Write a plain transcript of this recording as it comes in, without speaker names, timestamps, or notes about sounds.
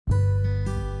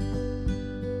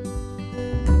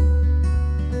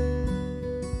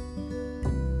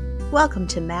Welcome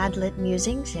to Mad Lit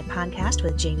Musings, a podcast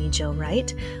with Jamie Jo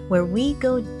Wright, where we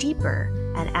go deeper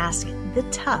and ask the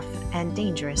tough and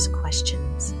dangerous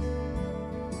questions.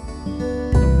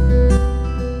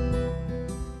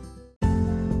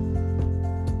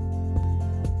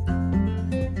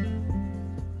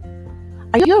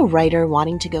 Are you a writer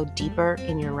wanting to go deeper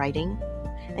in your writing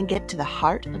and get to the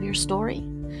heart of your story?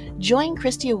 Join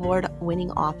Christy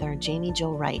Award-winning author Jamie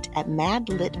Jo Wright at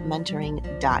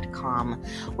madlitmentoring.com,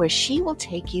 where she will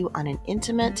take you on an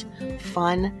intimate,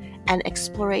 fun, and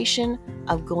exploration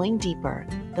of going deeper,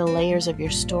 the layers of your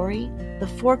story, the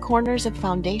four corners of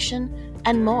foundation,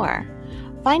 and more.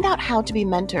 Find out how to be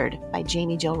mentored by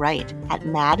Jamie Jo Wright at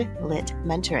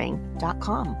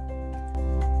madlitmentoring.com.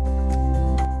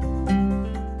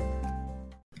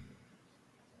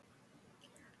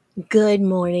 Good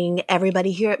morning,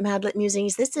 everybody here at Mad Lit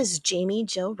Musings. This is Jamie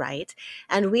Jo Wright,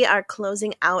 and we are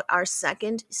closing out our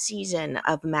second season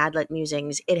of Mad Lit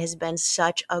Musings. It has been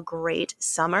such a great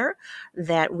summer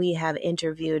that we have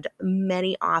interviewed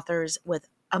many authors with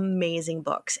amazing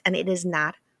books, and it is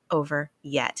not over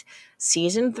yet.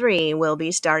 Season 3 will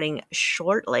be starting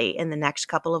shortly in the next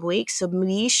couple of weeks, so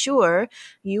be sure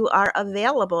you are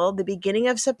available the beginning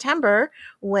of September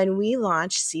when we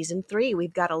launch Season 3.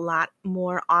 We've got a lot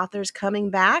more authors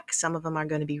coming back. Some of them are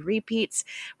going to be repeats.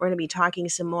 We're going to be talking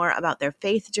some more about their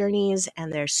faith journeys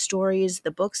and their stories,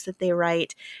 the books that they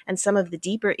write, and some of the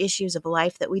deeper issues of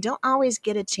life that we don't always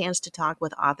get a chance to talk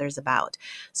with authors about.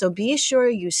 So be sure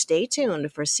you stay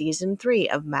tuned for Season 3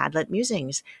 of Mad Lit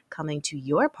Musings, coming to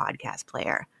your podcast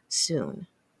player soon.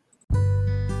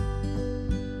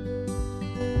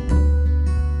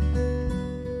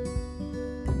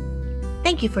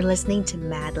 Thank you for listening to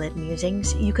Mad Lit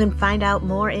Musings. You can find out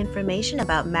more information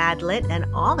about Mad Lit and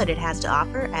all that it has to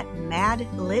offer at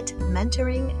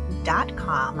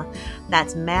madlitmentoring.com.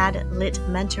 That's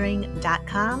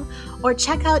madlitmentoring.com, or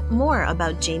check out more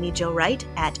about Jamie Jo Wright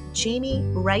at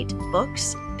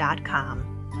jamiewrightbooks.com.